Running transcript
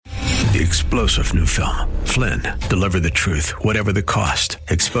The explosive new film, Flynn, deliver the truth, whatever the cost,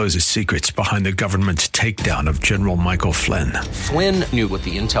 exposes secrets behind the government's takedown of General Michael Flynn. Flynn knew what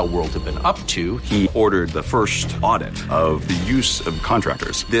the intel world had been up to. He ordered the first audit of the use of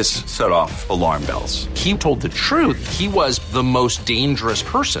contractors. This set off alarm bells. He told the truth. He was the most dangerous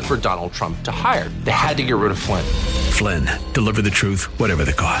person for Donald Trump to hire. They had to get rid of Flynn. Flynn, deliver the truth, whatever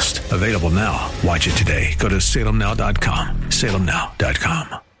the cost. Available now. Watch it today. Go to salemnow.com.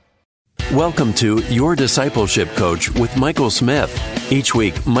 salemnow.com. Welcome to Your Discipleship Coach with Michael Smith. Each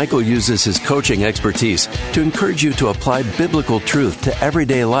week, Michael uses his coaching expertise to encourage you to apply biblical truth to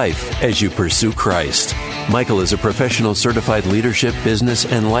everyday life as you pursue Christ. Michael is a professional certified leadership, business,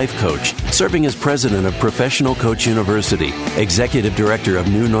 and life coach, serving as president of Professional Coach University, executive director of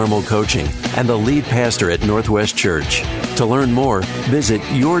New Normal Coaching, and the lead pastor at Northwest Church. To learn more, visit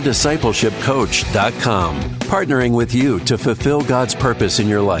yourdiscipleshipcoach.com, partnering with you to fulfill God's purpose in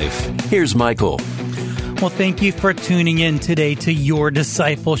your life. Here's Michael. Well, thank you for tuning in today to Your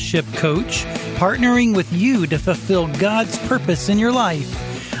Discipleship Coach, partnering with you to fulfill God's purpose in your life.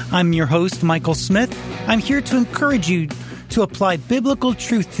 I'm your host, Michael Smith. I'm here to encourage you to apply biblical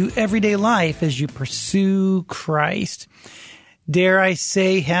truth to everyday life as you pursue Christ. Dare I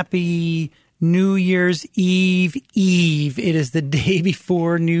say, happy New Year's Eve. It is the day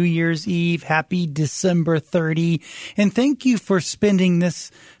before New Year's Eve. Happy December 30. And thank you for spending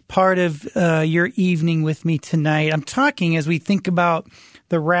this part of your evening with me tonight. I'm talking as we think about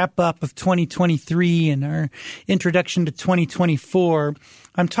the wrap-up of 2023 and our introduction to 2024.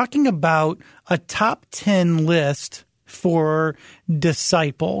 I'm talking about a top 10 list for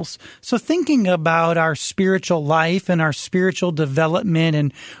disciples. So thinking about our spiritual life and our spiritual development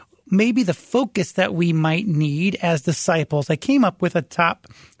and maybe the focus that we might need as disciples, I came up with a top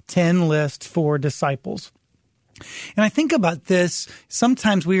 10 list for disciples. And I think about this,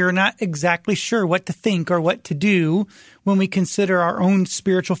 sometimes we are not exactly sure what to think or what to do when we consider our own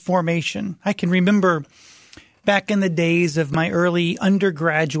spiritual formation. I can remember back in the days of my early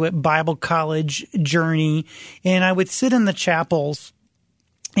undergraduate Bible college journey, and I would sit in the chapels,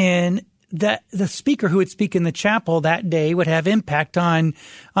 and that the speaker who would speak in the chapel that day would have impact on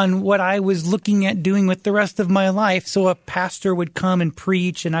what I was looking at doing with the rest of my life. So a pastor would come and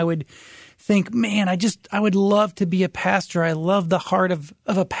preach, and I would think, man, I would love to be a pastor. I love the heart of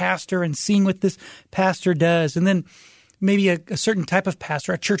a pastor and seeing what this pastor does. And then maybe a certain type of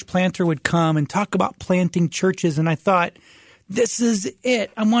pastor, a church planter, would come and talk about planting churches. And I thought, this is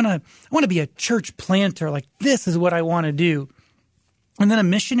it. I want to be a church planter. Like, this is what I want to do. And then a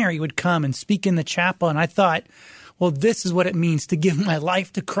missionary would come and speak in the chapel. And I thought, well, this is what it means to give my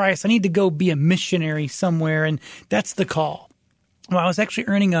life to Christ. I need to go be a missionary somewhere. And that's the call. Well, I was actually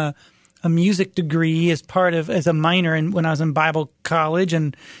earning a music degree as a minor, and when I was in Bible college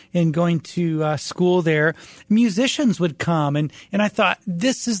and going to school there, musicians would come, and I thought,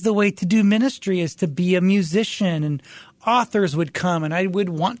 this is the way to do ministry, is to be a musician, and authors would come, and I would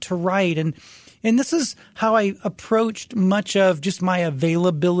want to write, and this is how I approached much of just my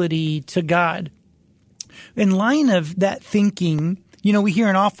availability to God. In line of that thinking, we hear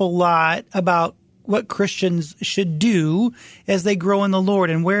an awful lot about what Christians should do as they grow in the Lord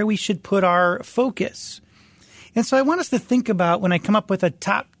and where we should put our focus. And so I want us to think about, when I come up with a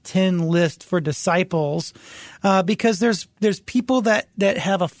top 10 list for disciples, because there's people that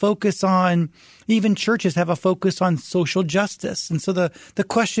have a focus on, even churches have a focus on social justice. And so the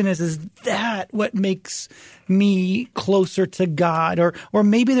question is that what makes me closer to God? Or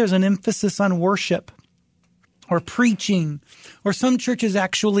maybe there's an emphasis on worship or preaching, or some churches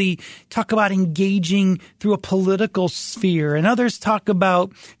actually talk about engaging through a political sphere, and others talk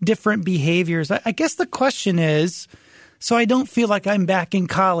about different behaviors. I guess the question is, so I don't feel like I'm back in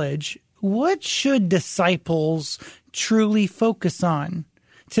college, what should disciples truly focus on?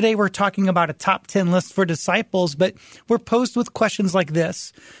 Today we're talking about a top 10 list for disciples, but we're posed with questions like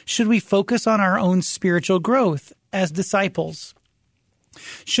this. Should we focus on our own spiritual growth as disciples?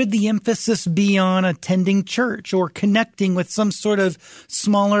 Should the emphasis be on attending church or connecting with some sort of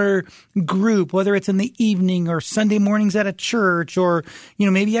smaller group, whether it's in the evening or Sunday mornings at a church, or,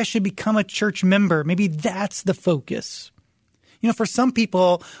 maybe I should become a church member. Maybe that's the focus. For some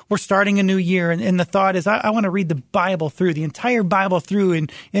people, we're starting a new year, and the thought is, I want to read the Bible through, the entire Bible through in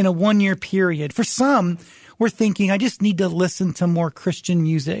a 1-year period. For some, we're thinking, I just need to listen to more Christian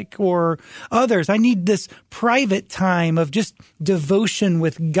music. Or others, I need this private time of just devotion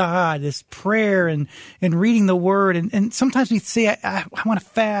with God, this prayer and reading the Word. And sometimes we say, I want to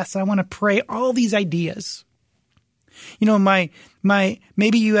fast, I want to pray, all these ideas.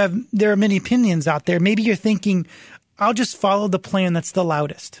 Maybe there are many opinions out there. Maybe you're thinking, I'll just follow the plan that's the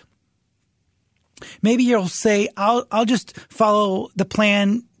loudest. Maybe you'll say, I'll just follow the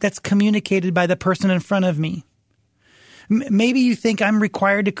plan that's communicated by the person in front of me. Maybe you think I'm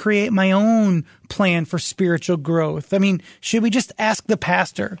required to create my own plan for spiritual growth. I mean, should we just ask the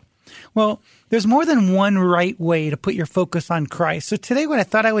pastor? Well, there's more than one right way to put your focus on Christ. So today what I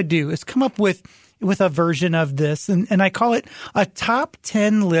thought I would do is come up with a version of this, and I call it a top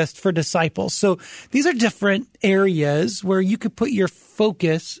 10 list for disciples. So these are different areas where you could put your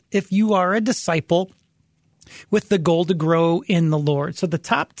focus if you are a disciple with the goal to grow in the Lord. So the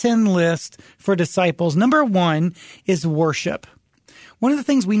top 10 list for disciples, number 1 is worship. One of the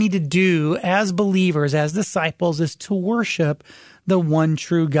things we need to do as believers, as disciples, is to worship the one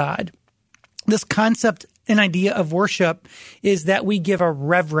true God. This concept and idea of worship is that we give a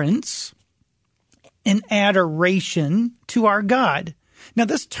reverence and adoration to our God. Now,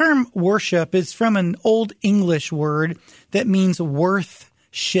 this term worship is from an Old English word that means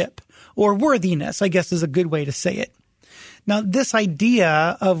worthship, or worthiness, I guess is a good way to say it. Now, this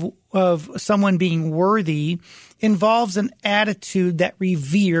idea of someone being worthy involves an attitude that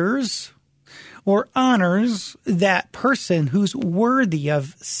reveres or honors that person who's worthy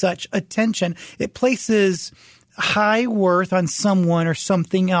of such attention. It places high worth on someone or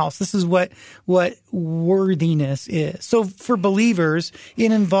something else. This is what worthiness is. So for believers,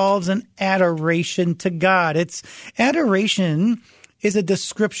 it involves an adoration to God. Adoration is a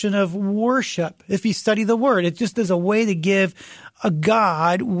description of worship. If you study the word, it just is a way to give a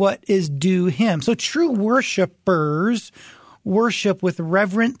God what is due him. So true worshipers worship with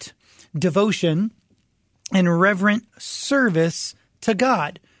reverent devotion and reverent service to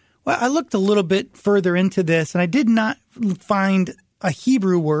God. Well, I looked a little bit further into this, and I did not find a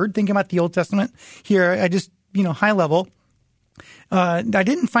Hebrew word. Thinking about the Old Testament here, I just, high level. I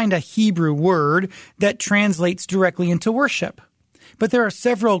didn't find a Hebrew word that translates directly into worship. But there are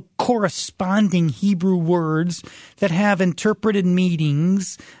several corresponding Hebrew words that have interpreted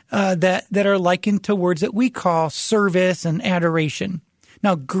meanings that are likened to words that we call service and adoration.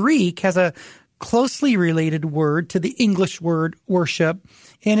 Now, Greek has a closely related word to the English word worship,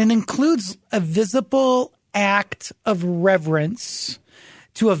 and it includes a visible act of reverence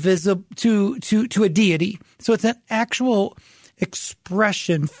to a deity. So it's an actual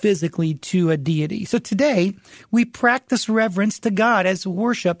expression physically to a deity. So today, we practice reverence to God as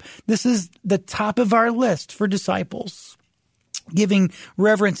worship. This is the top of our list for disciples, giving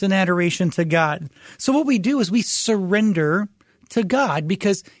reverence and adoration to God. So what we do is we surrender to God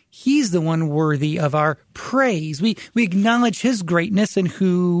because he's the one worthy of our praise. We acknowledge his greatness and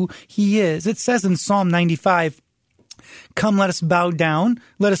who he is. It says in Psalm 95, "Come, let us bow down.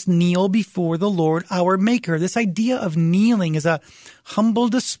 Let us kneel before the Lord our Maker." This idea of kneeling is a humble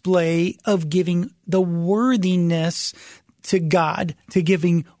display of giving the worthiness to God, to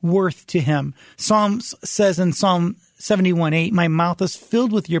giving worth to him. Psalms says in Psalm 71:8, "My mouth is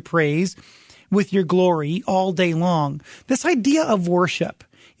filled with your praise, with your glory all day long." This idea of worship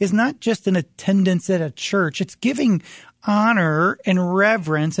is not just an attendance at a church. It's giving honor and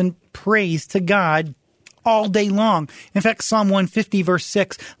reverence and praise to God all day long. In fact, Psalm 150 verse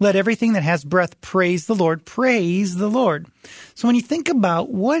 6, "Let everything that has breath praise the Lord." Praise the Lord. So when you think about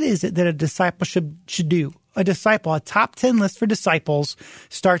what is it that a disciple should do, a top 10 list for disciples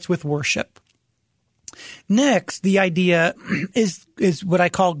starts with worship. Next, the idea is what I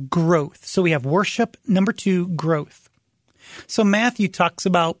call growth. So we have worship. Number 2, growth. So Matthew talks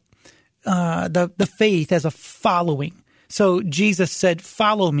about the faith as a following. So Jesus said,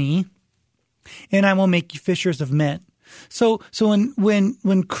 "Follow me, and I will make you fishers of men." So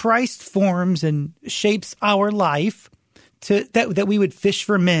when Christ forms and shapes our life that we would fish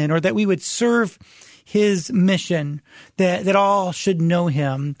for men, or that we would serve his mission, that all should know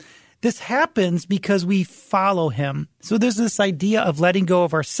him, this happens because we follow him. So there's this idea of letting go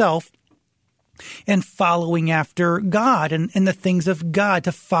of ourself and following after God and the things of God,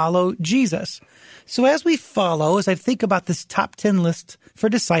 to follow Jesus. So as I think about this top 10 list for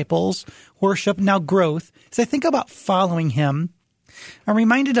disciples, worship, now growth, as I think about following him, I'm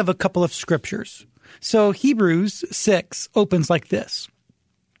reminded of a couple of scriptures. So Hebrews 6 opens like this: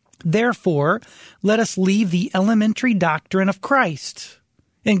 "Therefore, let us leave the elementary doctrine of Christ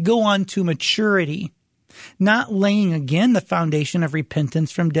and go on to maturity, not laying again the foundation of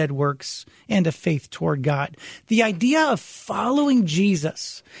repentance from dead works and of faith toward God." The idea of following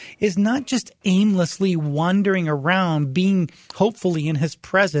Jesus is not just aimlessly wandering around, being hopefully in his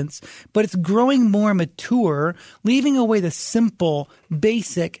presence, but it's growing more mature, leaving away the simple,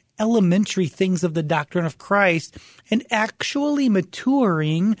 basic, elementary things of the doctrine of Christ, and actually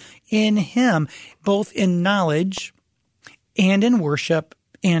maturing in him, both in knowledge and in worship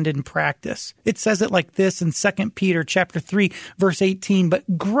and in practice. It says it like this in 2 Peter chapter 3, verse 18,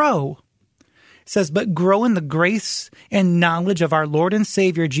 but grow. It says, but grow in the grace and knowledge of our Lord and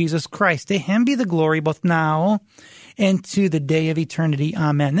Savior, Jesus Christ. To him be the glory both now and to the day of eternity.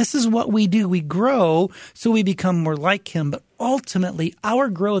 Amen. This is what we do. We grow so we become more like him. But ultimately, our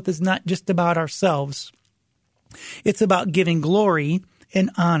growth is not just about ourselves. It's about giving glory and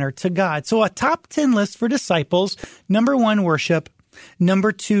honor to God. So a top 10 list for disciples. Number 1, worship.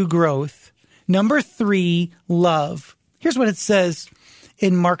 Number 2, growth. Number 3, love. Here's what it says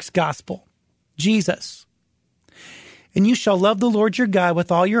in Mark's gospel. Jesus. And you shall love the Lord your God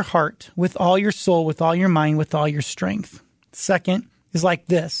with all your heart, with all your soul, with all your mind, with all your strength. Second is like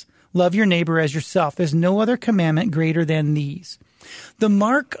this. Love your neighbor as yourself. There's no other commandment greater than these. The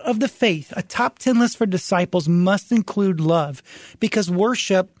mark of the faith, a top 10 list for disciples, must include love, because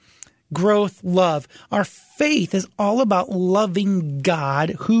worship, growth, love. Our faith is all about loving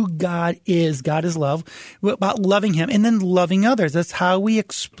God, who God is. God is love, about loving him, and then loving others. That's how we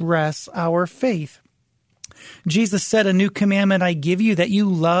express our faith. Jesus said, a new commandment I give you, that you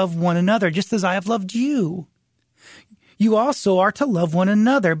love one another, just as I have loved you. You also are to love one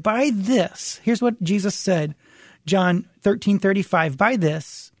another. By this, here's what Jesus said, John 13:35, by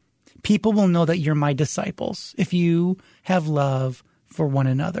this, people will know that you're my disciples, if you have love for one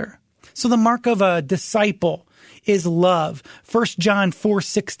another. So the mark of a disciple is love. 1 John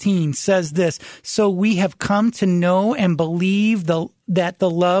 4:16 says this, so we have come to know and believe that the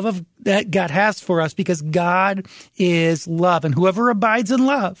love that God has for us, because God is love. And whoever abides in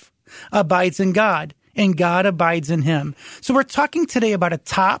love abides in God, and God abides in him. So we're talking today about a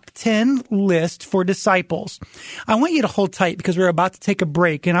top 10 list for disciples. I want you to hold tight, because we're about to take a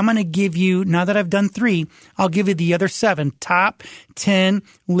break, and I'm going to give you, now that I've done 3, I'll give you the other 7 top 10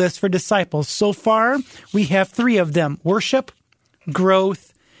 lists for disciples. So far, we have 3 of them: worship,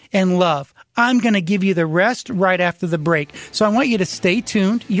 growth, and love. I'm going to give you the rest right after the break. So I want you to stay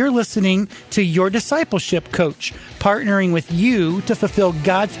tuned. You're listening to Your Discipleship Coach, partnering with you to fulfill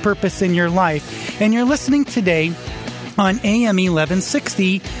God's purpose in your life. And you're listening today on AM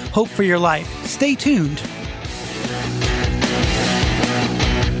 1160, Hope for Your Life. Stay tuned.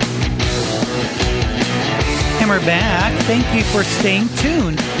 And we're back. Thank you for staying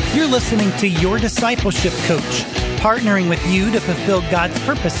tuned. You're listening to Your Discipleship Coach, partnering with you to fulfill God's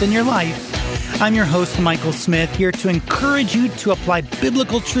purpose in your life. I'm your host, Michael Smith, here to encourage you to apply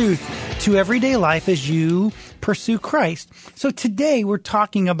biblical truth to everyday life as you pursue Christ. So today we're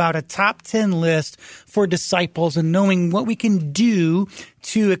talking about a top 10 list for disciples and knowing what we can do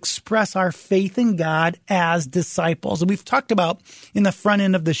to express our faith in God as disciples. And we've talked about in the front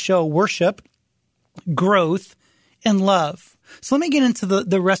end of the show, worship, growth, and love. So let me get into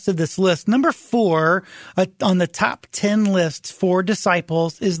the rest of this list. Number 4 on the top 10 list for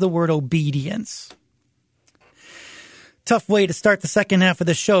disciples is the word obedience. Tough way to start the second half of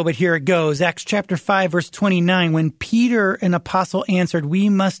the show, but here it goes. Acts chapter 5, verse 29, when Peter, an apostle, answered, we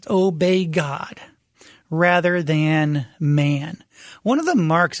must obey God rather than man. One of the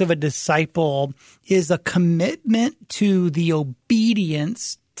marks of a disciple is a commitment to the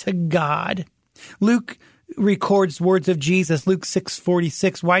obedience to God. Luke records words of Jesus, Luke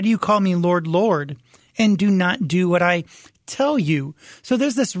 6:46. Why do you call me Lord, Lord, and do not do what I tell you? So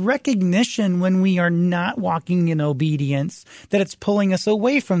there's this recognition when we are not walking in obedience that it's pulling us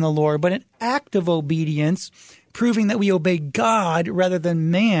away from the Lord, but an act of obedience, proving that we obey God rather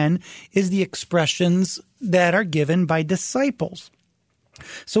than man, is the expressions that are given by disciples.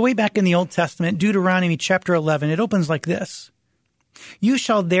 So way back in the Old Testament, Deuteronomy chapter 11, it opens like this. You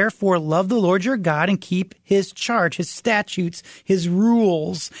shall therefore love the Lord your God and keep his charge, his statutes, his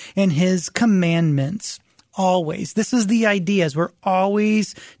rules, and his commandments always. This is the idea, as we're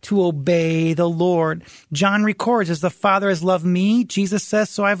always to obey the Lord. John records, as the Father has loved me, Jesus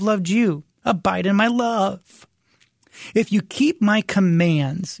says, so I've loved you. Abide in my love. If you keep my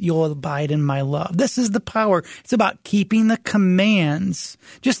commands, you'll abide in my love. This is the power. It's about keeping the commands,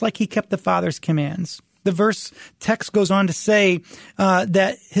 just like he kept the Father's commands. The verse text goes on to say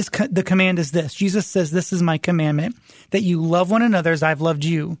that the command is this. Jesus says, this is my commandment, that you love one another as I've loved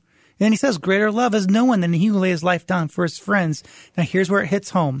you. And then he says, greater love is no one than he who lays his life down for his friends. Now here's where it hits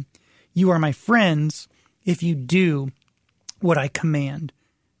home. You are my friends if you do what I command.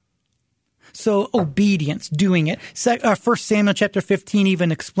 So obedience, doing it. 1 Samuel chapter 15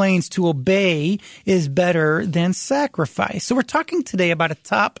 even explains to obey is better than sacrifice. So we're talking today about a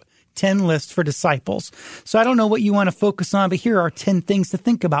top 10 list for disciples. So I don't know what you want to focus on, but here are 10 things to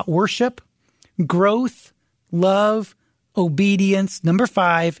think about. Worship, growth, love, obedience. Number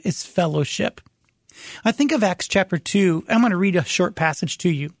 5 is fellowship. I think of Acts chapter 2. I'm going to read a short passage to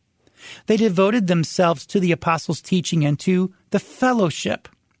you. They devoted themselves to the apostles' teaching and to the fellowship,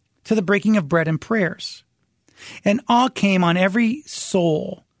 to the breaking of bread and prayers. And awe came on every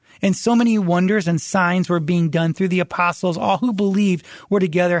soul. And so many wonders and signs were being done through the apostles. All who believed were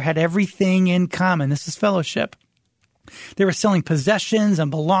together, had everything in common. This is fellowship. They were selling possessions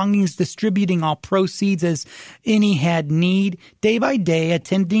and belongings, distributing all proceeds as any had need. Day by day,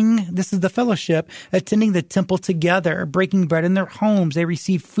 this is the fellowship, attending the temple together, breaking bread in their homes. They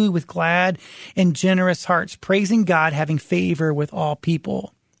received food with glad and generous hearts, praising God, having favor with all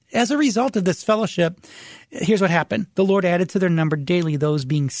people. As a result of this fellowship, here's what happened. The Lord added to their number daily those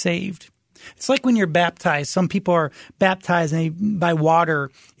being saved. It's like when you're baptized. Some people are baptized by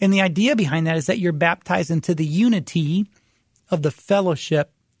water. And the idea behind that is that you're baptized into the unity of the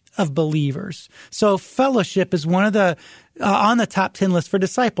fellowship of believers. So fellowship is one of the, on the top 10 list for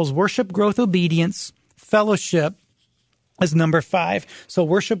disciples. Worship, growth, obedience, fellowship is number 5. So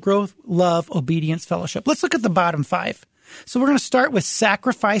worship, growth, love, obedience, fellowship. Let's look at the bottom 5. So we're going to start with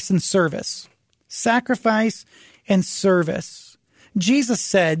sacrifice and service. Sacrifice and service. Jesus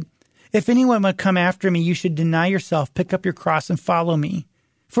said, if anyone would come after me, you should deny yourself, pick up your cross, and follow me.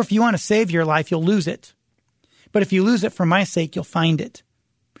 For if you want to save your life, you'll lose it. But if you lose it for my sake, you'll find it.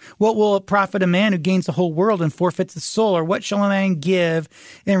 What will it profit a man who gains the whole world and forfeits his soul? Or what shall a man give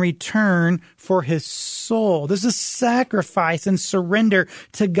in return for his soul? This is sacrifice and surrender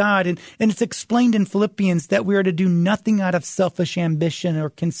to God. And it's explained in Philippians that we are to do nothing out of selfish ambition or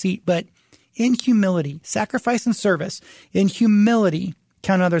conceit, but in humility, sacrifice and service, in humility,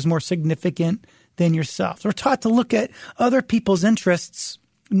 count others more significant than yourself. So we're taught to look at other people's interests,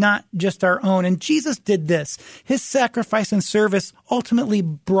 not just our own. And Jesus did this. His sacrifice and service ultimately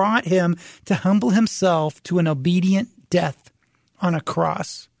brought him to humble himself to an obedient death on a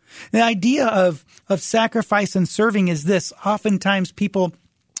cross. The idea of sacrifice and serving is this. Oftentimes people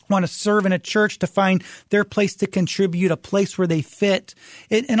want to serve in a church to find their place to contribute, a place where they fit.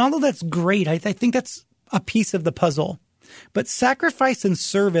 And although that's great, I think that's a piece of the puzzle. But sacrifice and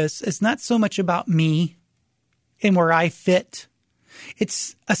service is not so much about me and where I fit.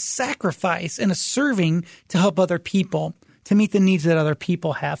 It's a sacrifice and a serving to help other people, to meet the needs that other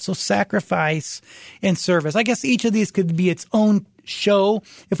people have. So sacrifice and service. I guess each of these could be its own show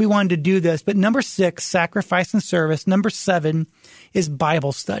if we wanted to do this. But number 6, sacrifice and service. Number 7 is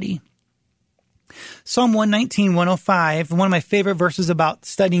Bible study. Psalm 119, 105, one of my favorite verses about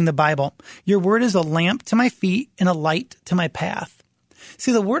studying the Bible. Your word is a lamp to my feet and a light to my path.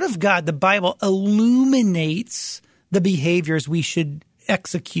 See, the word of God, the Bible, illuminates the behaviors we should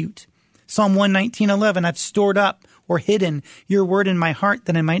execute. Psalm 119, 11, I've stored up or hidden your word in my heart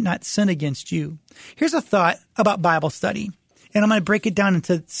that I might not sin against you. Here's a thought about Bible study, and I'm going to break it down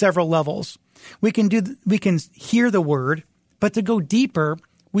into several levels. We can hear the word, but to go deeper,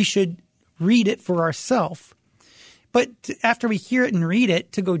 we should read it for ourselves. But after we hear it and read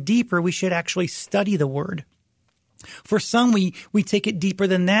it, to go deeper, we should actually study the word. For some, we take it deeper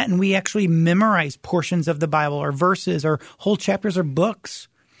than that, and we actually memorize portions of the Bible or verses or whole chapters or books.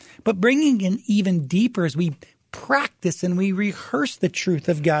 But bringing it even deeper is we practice and we rehearse the truth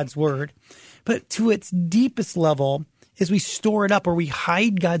of God's word. But to its deepest level is we store it up or we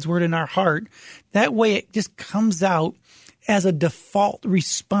hide God's word in our heart. That way it just comes out as a default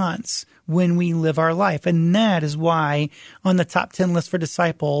response when we live our life. And that is why on the top 10 list for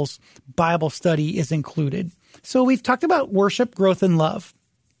disciples, Bible study is included. So we've talked about worship, growth, and love.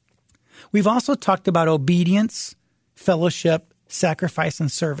 We've also talked about obedience, fellowship, sacrifice,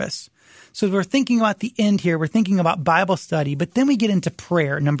 and service. So we're thinking about the end here. We're thinking about Bible study, but then we get into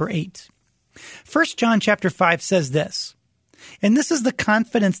prayer, number 8. 1 John chapter 5 says this, and this is the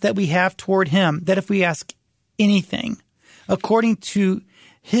confidence that we have toward him, that if we ask anything according to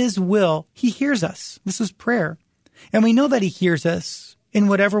his will, he hears us. This is prayer. And we know that he hears us in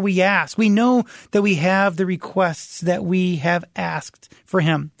whatever we ask. We know that we have the requests that we have asked for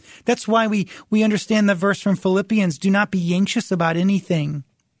him. That's why we understand the verse from Philippians, do not be anxious about anything,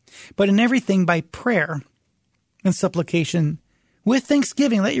 but in everything by prayer and supplication, with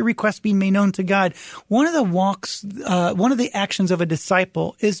thanksgiving, let your requests be made known to God. One of the actions of a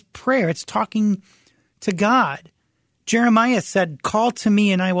disciple is prayer. It's talking to God. Jeremiah said, call to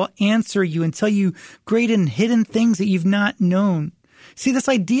me and I will answer you and tell you great and hidden things that you've not known. See, this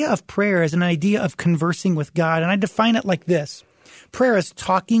idea of prayer is an idea of conversing with God, and I define it like this. Prayer is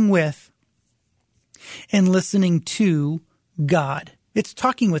talking with and listening to God. It's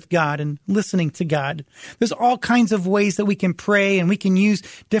talking with God and listening to God. There's all kinds of ways that we can pray, and we can use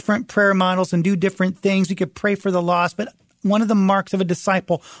different prayer models and do different things. We could pray for the lost, but one of the marks of a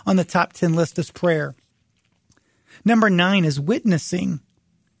disciple on the top 10 list is prayer. Number 9 is witnessing.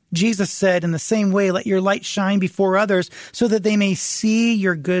 Jesus said, in the same way, let your light shine before others so that they may see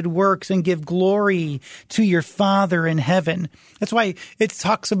your good works and give glory to your Father in heaven. That's why it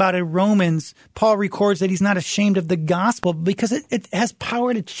talks about in Romans, Paul records that he's not ashamed of the gospel because it has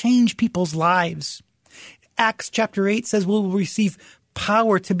power to change people's lives. Acts chapter 8 says we'll receive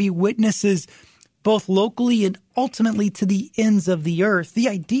power to be witnesses both locally and ultimately to the ends of the earth. The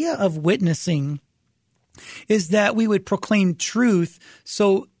idea of witnessing is that we would proclaim truth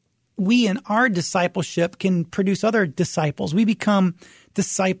so we in our discipleship can produce other disciples. We become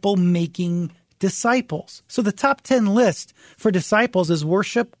disciple-making disciples. So the top 10 list for disciples is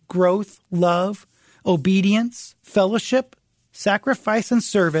worship, growth, love, obedience, fellowship, sacrifice and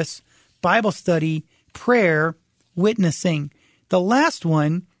service, Bible study, prayer, witnessing. The last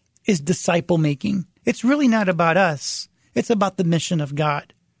one is disciple-making. It's really not about us. It's about the mission of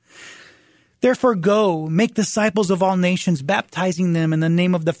God. Therefore, go, make disciples of all nations, baptizing them in the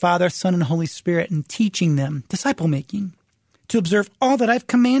name of the Father, Son, and Holy Spirit, and teaching them, disciple-making, to observe all that I've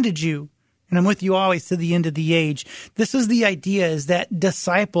commanded you. And I'm with you always to the end of the age. This is the idea, is that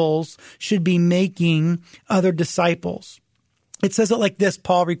disciples should be making other disciples. It says it like this,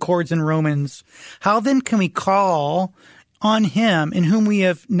 Paul records in Romans. How then can we call on him in whom we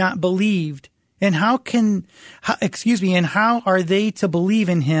have not believed? And how are they to believe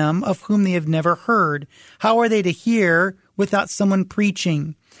in him of whom they have never heard? How are they to hear without someone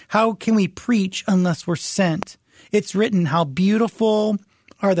preaching? How can we preach unless we're sent? It's written, how beautiful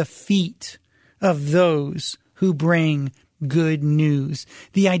are the feet of those who bring good news.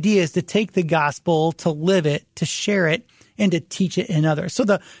 The idea is to take the gospel, to live it, to share it, and to teach it in others. So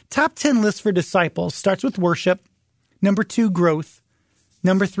the top 10 list for disciples starts with worship. Number 2, growth.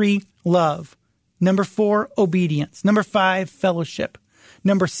 Number 3, love. Number 4, obedience. Number 5, fellowship.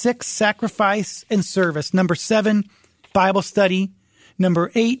 Number 6, sacrifice and service. Number 7, Bible study.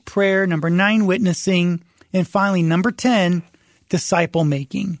 Number 8, prayer. Number 9, witnessing. And finally, number 10, disciple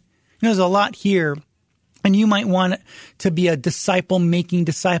making. There's a lot here, and you might want to be a disciple-making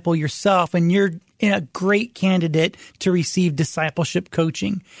disciple yourself, and you're a great candidate to receive discipleship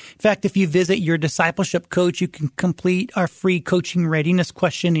coaching. In fact, if you visit your discipleship coach, you can complete our free coaching readiness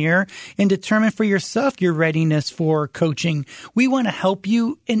questionnaire and determine for yourself your readiness for coaching. We want to help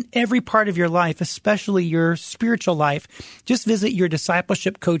you in every part of your life, especially your spiritual life. Just visit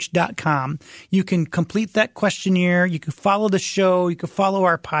yourdiscipleshipcoach.com. You can complete that questionnaire. You can follow the show. You can follow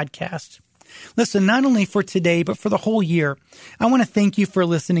our podcast. Listen, not only for today, but for the whole year, I want to thank you for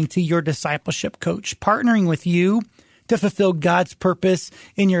listening to Your Discipleship Coach, partnering with you to fulfill God's purpose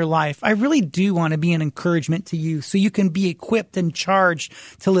in your life. I really do want to be an encouragement to you so you can be equipped and charged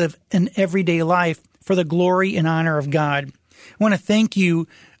to live an everyday life for the glory and honor of God. I want to thank you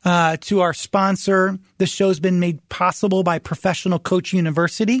to our sponsor. The show's been made possible by Professional Coach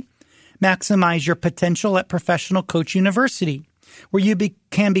University. Maximize your potential at Professional Coach University, where you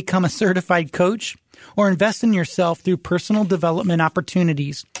can become a certified coach or invest in yourself through personal development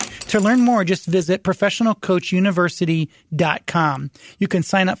opportunities. To learn more, just visit professionalcoachuniversity.com. You can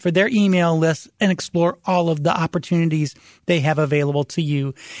sign up for their email list and explore all of the opportunities they have available to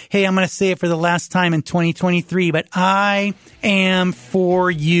you. Hey, I'm going to say it for the last time in 2023, but I am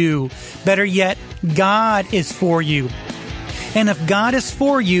for you. Better yet, God is for you. And if God is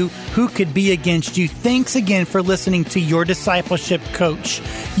for you, who could be against you? Thanks again for listening to Your Discipleship Coach.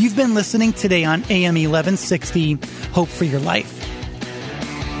 You've been listening today on AM 1160, Hope for Your Life.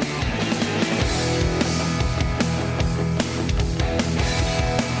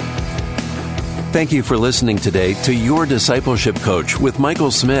 Thank you for listening today to Your Discipleship Coach with Michael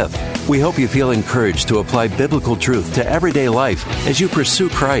Smith. We hope you feel encouraged to apply biblical truth to everyday life as you pursue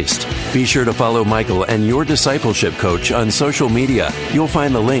Christ. Be sure to follow Michael and Your Discipleship Coach on social media. You'll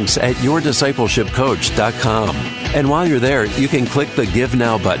find the links at yourdiscipleshipcoach.com. And while you're there, you can click the Give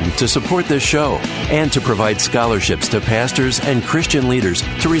Now button to support this show and to provide scholarships to pastors and Christian leaders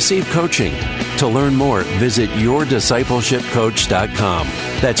to receive coaching. To learn more, visit yourdiscipleshipcoach.com.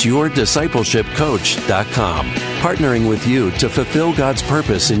 That's yourdiscipleshipcoach.com. Partnering with you to fulfill God's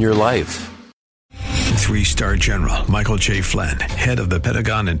purpose in your life. 3-star General Michael J. Flynn, head of the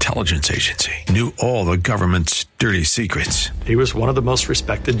Pentagon Intelligence Agency, knew all the government's dirty secrets. He was one of the most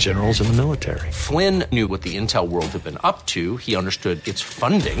respected generals in the military. Flynn knew what the intel world had been up to. He understood its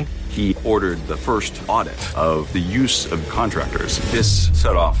funding. He ordered the first audit of the use of contractors. This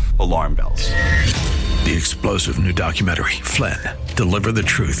set off alarm bells. The explosive new documentary, Flynn, deliver the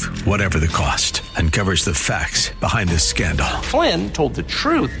truth, whatever the cost, and covers the facts behind this scandal. Flynn told the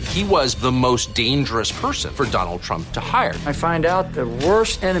truth. He was the most dangerous person for Donald Trump to hire. I find out the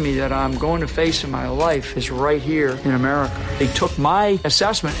worst enemy that I'm going to face in my life is right here in America. They took my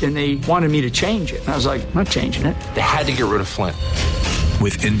assessment and they wanted me to change it. And I was like, I'm not changing it. They had to get rid of Flynn.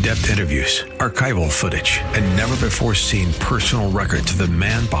 With in-depth interviews, archival footage, and never-before-seen personal records of the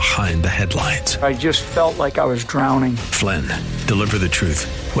man behind the headlines. I just felt like I was drowning. Flynn, deliver the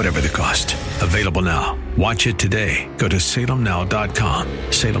truth, whatever the cost. Available now. Watch it today. Go to salemnow.com.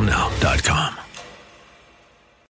 salemnow.com.